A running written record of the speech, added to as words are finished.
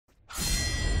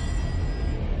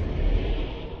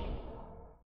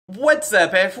What's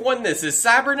up everyone, this is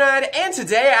Cyberse, and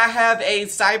today I have a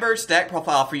Cyberse deck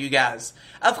profile for you guys.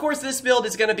 Of course, this build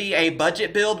is going to be a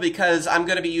budget build because I'm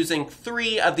going to be using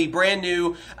 3 of the brand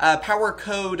new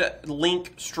Powercode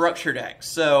Link Structure Decks.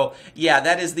 So yeah,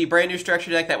 that is the brand new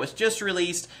structure deck that was just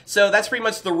released. So that's pretty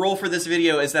much the rule for this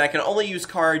video, is that I can only use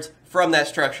cards from that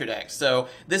structure deck. So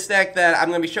this deck that I'm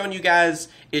going to be showing you guys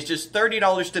is just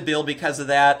 $30 to build because of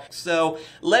that. So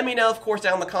let me know, of course,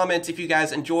 down in the comments if you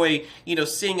guys enjoy,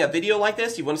 seeing a video like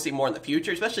this. You want to see more in the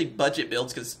future, especially budget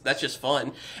builds, because that's just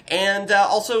fun. And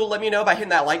also let me know by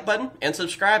hitting that like button and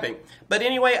subscribing. But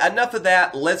anyway, enough of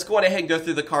that. Let's go ahead and go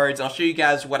through the cards, and I'll show you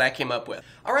guys what I came up with.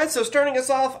 Alright, so starting us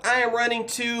off, I am running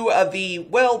 2 of the,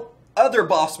 well, other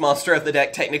boss monster of the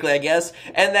deck, technically, I guess,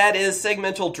 and that is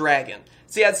Segmental Dragon.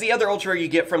 So yeah, it's the other ultra you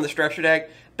get from the structure deck.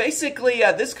 Basically,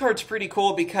 this card's pretty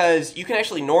cool because you can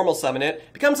actually normal summon it.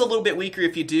 It becomes a little bit weaker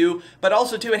if you do, but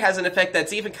also too, it has an effect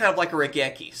that's even kind of like a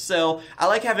Regeki. So I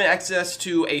like having access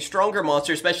to a stronger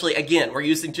monster, especially, again, we're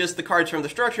using just the cards from the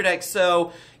structure deck,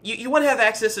 so you want to have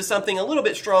access to something a little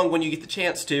bit strong when you get the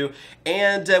chance to,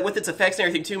 and with its effects and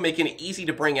everything too, making it easy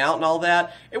to bring out and all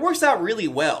that, it works out really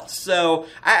well. So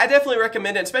I definitely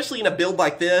recommend it, especially in a build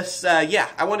like this. Yeah,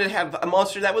 I wanted to have a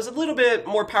monster that was a little bit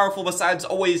more powerful besides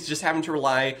always just having to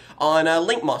rely on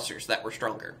link monsters that were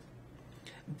stronger.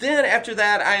 Then after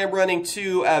that, I am running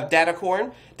 2 of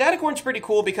Datacorn. Datacorn's pretty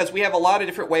cool because we have a lot of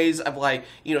different ways of, like,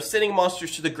 sending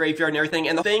monsters to the graveyard and everything.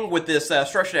 And the thing with this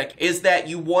structure deck is that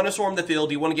you want to swarm the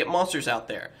field, you want to get monsters out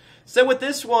there. So with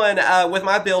this one, with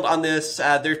my build on this,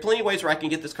 there's plenty of ways where I can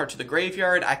get this card to the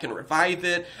graveyard, I can revive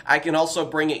it, I can also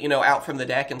bring it, out from the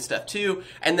deck and stuff too,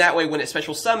 and that way when it's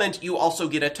special summoned, you also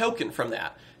get a token from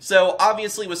that. So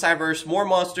obviously with Cyberse, more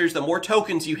monsters, the more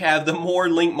tokens you have, the more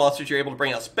link monsters you're able to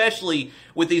bring out, especially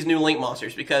with these new link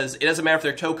monsters, because it doesn't matter if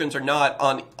they're tokens or not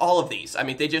on all of these. I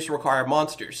mean, they just require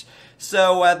monsters.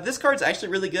 So this card's actually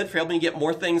really good for helping you get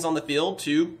more things on the field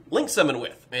to link summon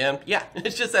with, and yeah,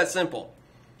 it's just that simple.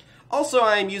 Also,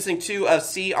 I'm using 2 of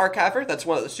Sea Archiver. That's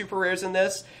one of the super rares in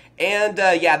this. And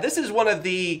yeah, this is one of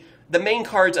the main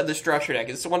cards of the structure deck.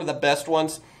 It's one of the best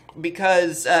ones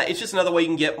because it's just another way you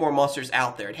can get more monsters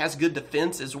out there. It has good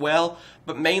defense as well,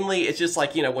 but mainly it's just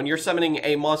like, when you're summoning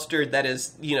a monster that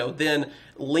is, then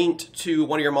linked to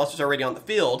one of your monsters already on the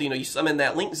field, you summon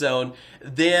that link zone,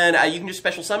 then you can just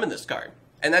special summon this card.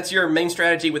 And that's your main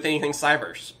strategy with anything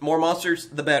Cyberse. More monsters,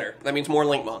 the better. That means more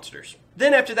link monsters.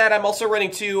 Then after that, I'm also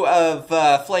running 2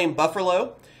 of Flame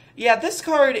Buffalo. Yeah, this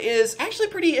card is actually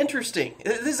pretty interesting.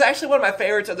 This is actually one of my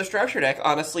favorites of the structure deck,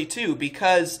 honestly, too,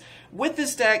 because with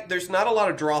this deck, there's not a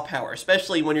lot of draw power,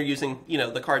 especially when you're using,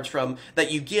 the cards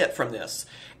that you get from this.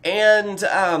 And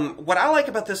what I like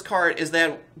about this card is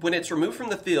that when it's removed from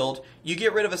the field, you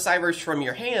get rid of a Cyberse from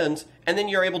your hand, and then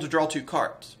you're able to draw 2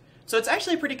 cards. So it's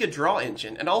actually a pretty good draw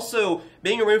engine, and also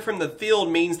being removed from the field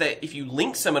means that if you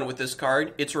link summon with this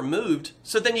card, it's removed,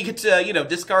 so then you get to,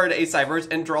 discard a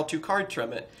Cyberse and draw 2 cards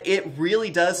from it. It really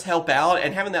does help out,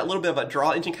 and having that little bit of a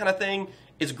draw engine kind of thing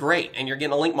is great, and you're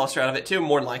getting a link monster out of it too,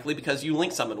 more than likely, because you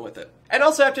link summon with it. And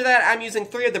also after that, I'm using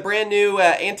 3 of the brand new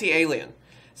Anti-Alien.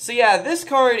 So yeah, this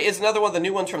card is another one of the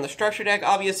new ones from the structure deck,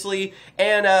 obviously,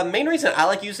 and main reason I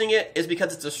like using it is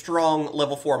because it's a strong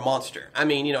level 4 monster. I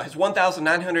mean, it has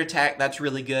 1,900 attack, that's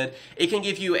really good. It can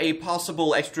give you a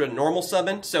possible extra normal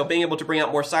summon, so being able to bring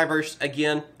out more Cyberse,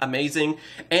 again, amazing.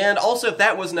 And also, if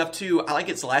that was enough too, I like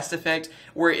its last effect,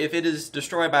 where if it is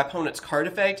destroyed by opponent's card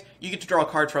effect, you get to draw a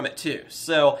card from it too.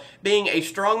 So, being a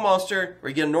strong monster, where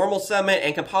you get a normal summon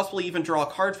and can possibly even draw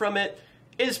a card from it,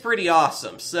 is pretty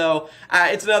awesome. So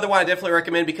it's another one I definitely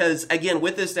recommend because, again,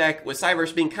 with this deck, with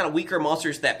Cyberse being kind of weaker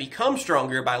monsters that become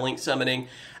stronger by link summoning,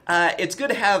 it's good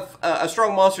to have a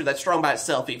strong monster that's strong by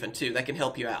itself even too, that can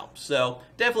help you out. So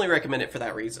definitely recommend it for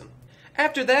that reason.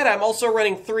 After that, I'm also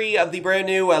running 3 of the brand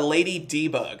new Lady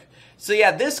Debug. So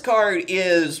yeah, this card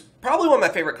is probably one of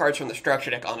my favorite cards from the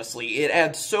structure deck, honestly. It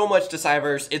adds so much to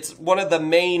Cyberse. It's one of the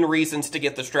main reasons to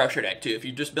get the structure deck too. If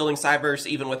you're just building Cyberse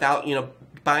even without,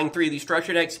 buying 3 of these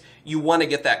structure decks, you want to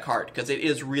get that card because it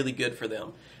is really good for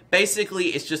them. Basically,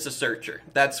 it's just a searcher.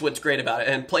 That's what's great about it.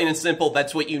 And plain and simple,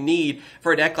 that's what you need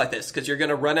for a deck like this, because you're going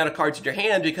to run out of cards in your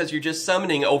hand because you're just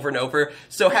summoning over and over.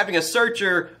 So having a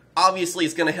searcher obviously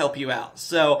is going to help you out.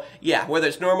 So yeah, whether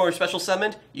it's normal or special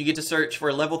summoned, you get to search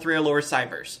for level 3 or lower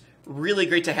Cyberse. Really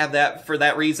great to have that for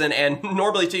that reason, and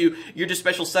normally too, you're just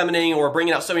special summoning or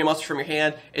bringing out so many monsters from your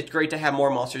hand, it's great to have more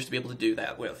monsters to be able to do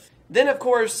that with. Then, of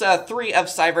course, 3 of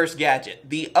Cyberse Gadget,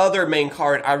 the other main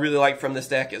card I really like from this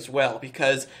deck as well,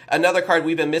 because another card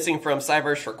we've been missing from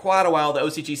Cyberse for quite a while, the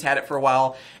OCG's had it for a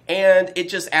while, and it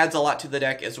just adds a lot to the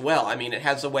deck as well. I mean, it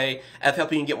has a way of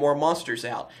helping you get more monsters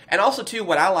out. And also, too,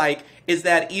 what I like is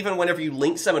that even whenever you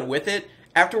link summon with it,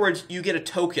 afterwards you get a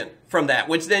token from that,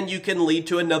 which then you can lead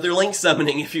to another link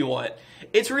summoning if you want.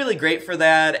 It's really great for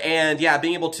that, and yeah,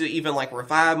 being able to even like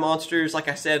revive monsters, like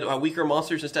I said, weaker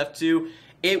monsters and stuff too,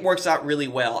 it works out really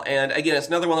well. And again, it's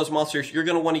another one of those monsters you're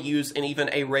going to want to use in even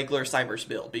a regular Cyberse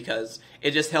build because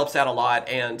it just helps out a lot.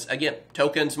 And again,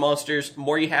 tokens, monsters,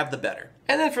 more you have, the better.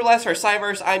 And then for last for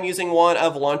Cyberse, I'm using one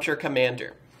of Launcher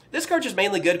Commander. This card's just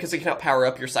mainly good because it can help power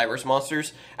up your Cyberse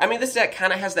monsters. I mean, this deck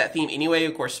kind of has that theme anyway.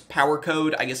 Of course,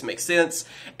 Powercode, I guess, makes sense.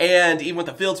 And even with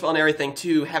the field spell and everything,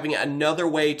 too, having another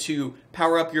way to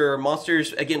power up your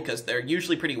monsters, again, because they're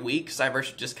usually pretty weak.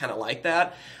 Cyberse just kind of like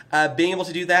that. Being able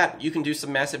to do that, you can do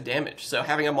some massive damage. So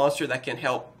having a monster that can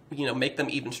help, make them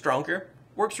even stronger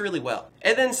works really well.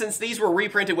 And then since these were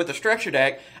reprinted with the structure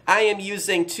deck, I am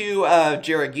using 2 of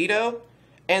Yugioh,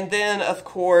 and then, of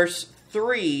course,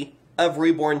 3 of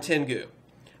Reborn Tengu.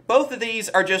 Both of these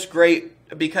are just great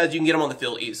because you can get them on the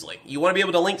field easily. You want to be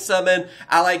able to link summon.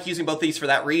 I like using both these for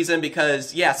that reason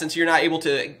because, yeah, since you're not able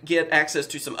to get access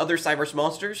to some other Cyberse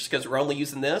monsters because we're only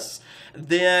using this,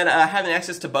 then having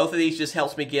access to both of these just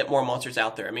helps me get more monsters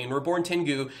out there. I mean, Reborn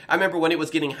Tengu, I remember when it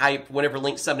was getting hype whenever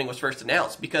link summoning was first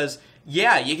announced because,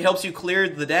 yeah, it helps you clear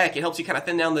the deck. It helps you kind of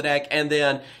thin down the deck, and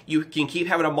then you can keep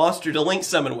having a monster to link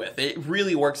summon with. It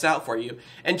really works out for you.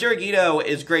 And Yugioh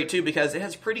is great, too, because it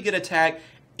has pretty good attack,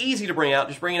 easy to bring out.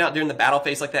 Just bring it out during the battle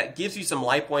phase like that gives you some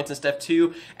life points and stuff,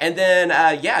 too. And then,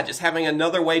 yeah, just having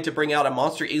another way to bring out a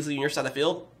monster easily on your side of the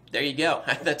field, there you go.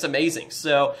 That's amazing.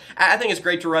 So I think it's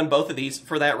great to run both of these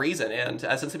for that reason. And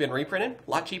since they've been reprinted,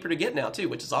 a lot cheaper to get now, too,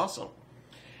 which is awesome.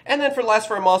 And then for last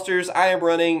for monsters, I am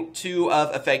running 2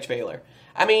 of Effect Veiler.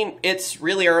 I mean, it's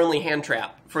really our only hand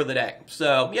trap for the deck.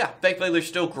 So, yeah, Effect Veiler's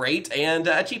still great and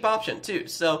a cheap option, too.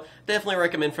 So, definitely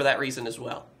recommend for that reason as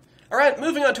well. Alright,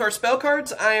 moving on to our spell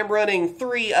cards, I am running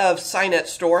 3 of Cynet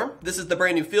Storm. This is the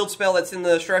brand new field spell that's in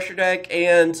the structure deck,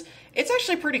 and it's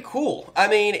actually pretty cool. I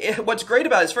mean, what's great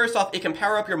about it is, first off, it can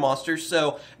power up your monsters,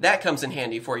 so that comes in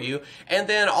handy for you. And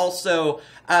then also,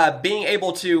 being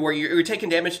able to, where you're taking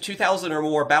damage, 2,000 or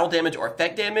more battle damage or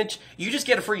effect damage, you just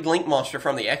get a free link monster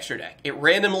from the extra deck. It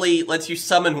randomly lets you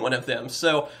summon one of them.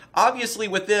 So, obviously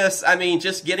with this, I mean,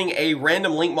 just getting a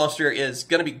random link monster is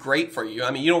going to be great for you.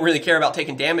 I mean, you don't really care about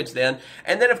taking damage then.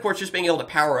 And then, of course, just being able to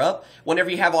power up whenever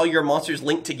you have all your monsters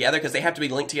linked together, because they have to be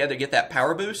linked together to get that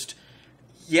power boost.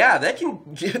 Yeah, that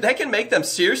can make them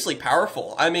seriously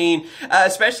powerful. I mean,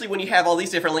 especially when you have all these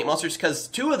different link monsters, because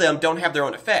 2 of them don't have their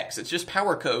own effects. It's just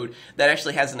Powercode that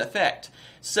actually has an effect.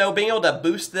 So being able to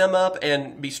boost them up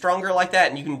and be stronger like that,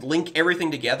 and you can link everything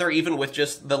together, even with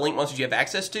just the link monsters you have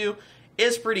access to,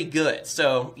 is pretty good.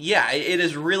 So yeah, it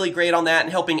is really great on that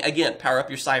and helping, again, power up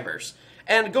your Cyberse.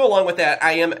 And go along with that,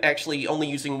 I am actually only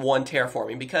using 1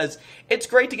 Terraforming because it's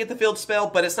great to get the field spell,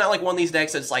 but it's not like one of these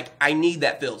decks that's like, I need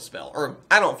that field spell, or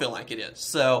I don't feel like it is.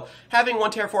 So having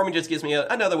 1 Terraforming just gives me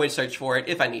another way to search for it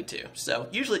if I need to. So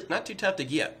usually not too tough to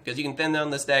get because you can thin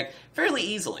down this deck fairly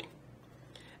easily.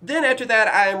 Then after that,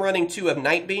 I am running 2 of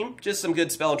Night Beam, just some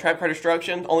good spell and trap card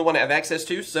destruction, only one I have access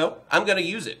to, so I'm going to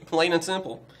use it, plain and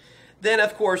simple. Then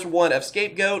of course 1 of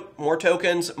Scapegoat, more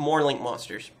tokens, more link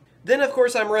monsters. Then, of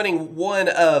course, I'm running 1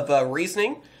 of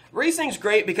Reasoning. Reasoning's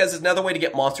great because it's another way to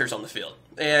get monsters on the field.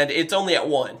 And it's only at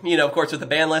 1, of course, with the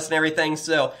ban list and everything.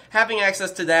 So, having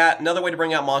access to that, another way to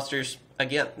bring out monsters,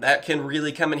 again, that can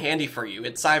really come in handy for you.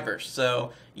 It's Cyberse.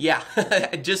 So, yeah,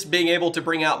 just being able to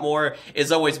bring out more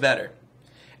is always better.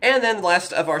 And then the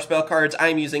last of our spell cards,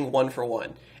 I'm using 1 for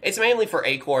 1. It's mainly for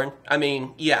Acorn. I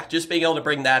mean, yeah, just being able to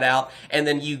bring that out, and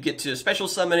then you get to special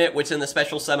summon it, which in the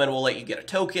special summon will let you get a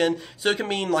token, so it can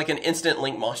mean like an instant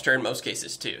link monster in most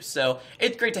cases too. So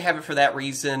it's great to have it for that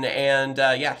reason, and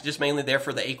yeah, just mainly there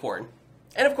for the Acorn.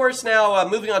 And of course now,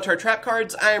 moving on to our trap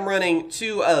cards, I am running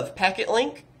 2 of Packet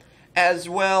Link, as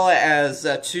well as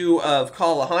 2 of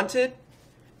Call the Haunted,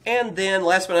 and then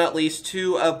last but not least,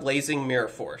 2 of Blazing Mirror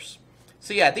Force.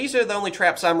 So yeah, these are the only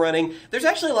traps I'm running. There's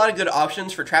actually a lot of good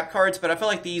options for trap cards, but I feel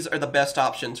like these are the best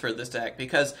options for this deck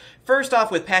because first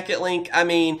off with Packet Link, I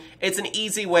mean, it's an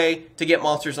easy way to get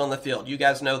monsters on the field. You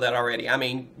guys know that already. I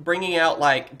mean, bringing out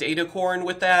like Datacorn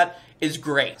with that is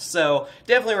great. So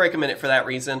definitely recommend it for that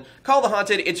reason. Call the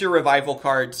Haunted, it's your revival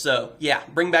card. So yeah,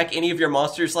 bring back any of your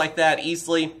monsters like that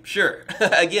easily. Sure.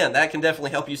 Again, that can definitely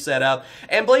help you set up.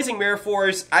 And Blazing Mirror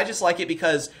Force, I just like it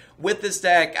because with this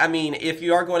deck, I mean, if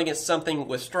you are going against something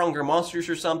with stronger monsters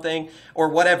or something, or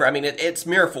whatever, I mean, it's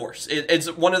Mirror Force.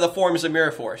 It's one of the forms of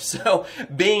Mirror Force. So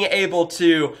being able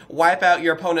to wipe out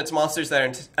your opponent's monsters that are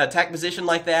in attack position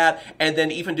like that, and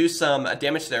then even do some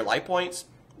damage to their life points,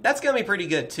 that's going to be pretty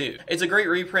good too. It's a great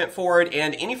reprint for it,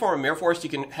 and any form of Mirror Force you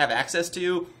can have access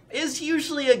to is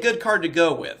usually a good card to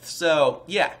go with. So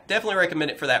yeah, definitely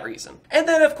recommend it for that reason. And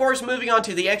then of course, moving on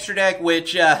to the extra deck,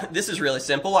 which this is really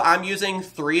simple. I'm using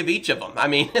 3 of each of them. I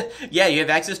mean, yeah, you have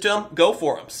access to them, go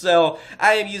for them. So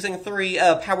I am using 3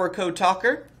 of Powercode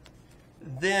Talker,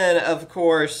 then of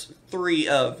course 3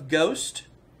 of Ghost,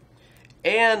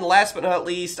 and last but not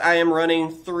least, I am running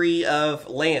 3 of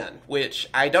Lan, which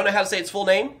I don't know how to say its full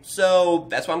name, so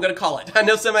that's what I'm going to call it. I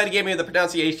know somebody gave me the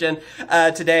pronunciation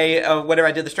today whenever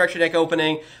I did the structure deck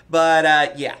opening,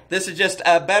 but yeah, this is just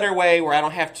a better way where I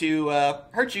don't have to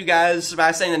hurt you guys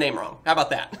by saying the name wrong. How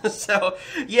about that? So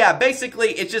yeah, basically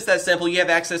it's just that simple. You have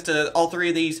access to all 3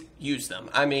 of these, use them.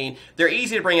 I mean, they're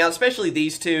easy to bring out, especially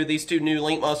these two new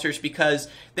Link monsters, because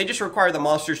they just require the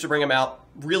monsters to bring them out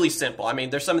really simple. I mean,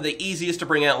 they're some of the easiest to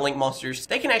bring out Link monsters.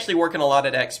 They can actually work in a lot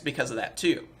of decks because of that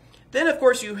too. Then, of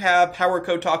course, you have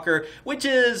Powercode Talker, which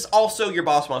is also your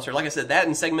boss monster. Like I said, that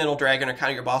and Segmental Dragon are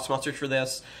kind of your boss monsters for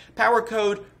this.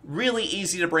 Powercode, really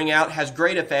easy to bring out, has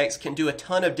great effects, can do a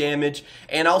ton of damage,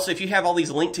 and also if you have all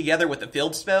these linked together with the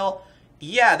field spell,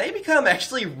 yeah, they become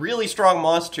actually really strong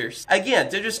monsters. Again,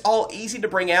 they're just all easy to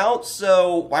bring out,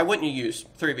 so why wouldn't you use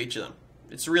 3 of each of them?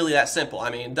 It's really that simple. I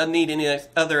mean, it doesn't need any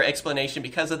other explanation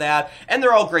because of that, and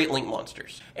they're all great Link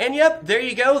monsters. And yep, there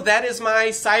you go. That is my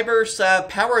Cyberse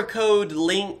Powercode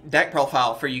Link deck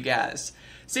profile for you guys.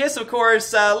 So yes, of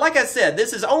course, like I said,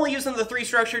 this is only using the 3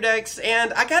 structure decks,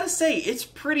 and I gotta say, it's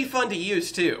pretty fun to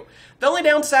use too. The only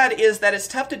downside is that it's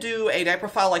tough to do a deck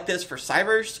profile like this for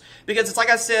Cyberse, because it's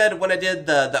like I said when I did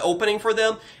the opening for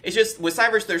them, it's just, with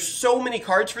Cyberse, there's so many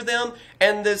cards for them,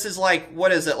 and this is like,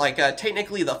 what is it, like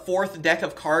technically the 4th deck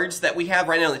of cards that we have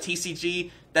right now in the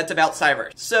TCG that's about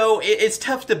Cyberse. So it's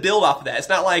tough to build off of that. It's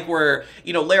not like we're,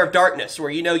 Lair of Darkness, where,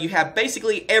 you have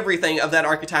basically everything of that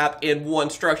archetype in one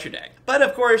structure deck. But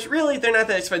of course, really, they're not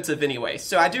that expensive anyway.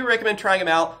 So I do recommend trying them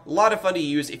out. A lot of fun to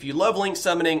use. If you love Link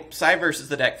summoning, Cyberse is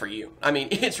the deck for you. I mean,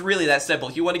 it's really that simple.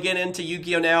 If you want to get into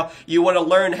Yu-Gi-Oh now, you want to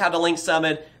learn how to Link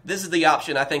summon, this is the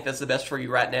option I think that's the best for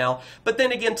you right now. But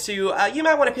then again, too, you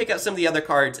might want to pick up some of the other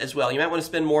cards as well. You might want to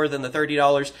spend more than the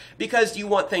 $30 because you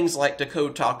want things like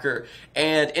Decode Talker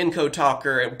and Encode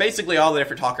Talker and basically all the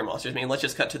different Talker monsters. I mean, let's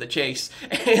just cut to the chase.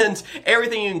 And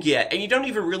everything you can get. And you don't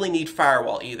even really need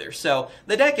Firewall either. So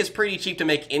the deck is pretty cheap to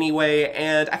make anyway,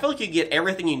 and I feel like you get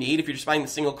everything you need if you're just buying the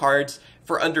single cards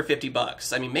for under 50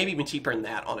 bucks. I mean, maybe even cheaper than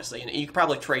that, honestly, and you could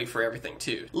probably trade for everything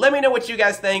too. Let me know what you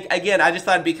guys think. Again, I just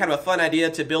thought it'd be kind of a fun idea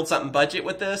to build something budget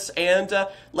with this, and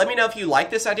let me know if you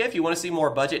like this idea, if you want to see more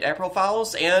budget deck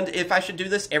profiles, and if I should do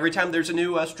this every time there's a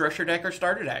new structure deck or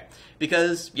starter deck.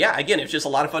 Because, yeah, again, it's just a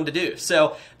lot of fun to do.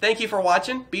 So, thank you for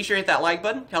watching. Be sure to hit that like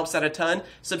button. Helps out a ton.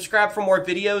 Subscribe for more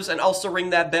videos, and also ring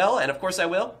that bell, and of course I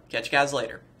will. Catch you guys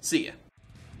later. See ya.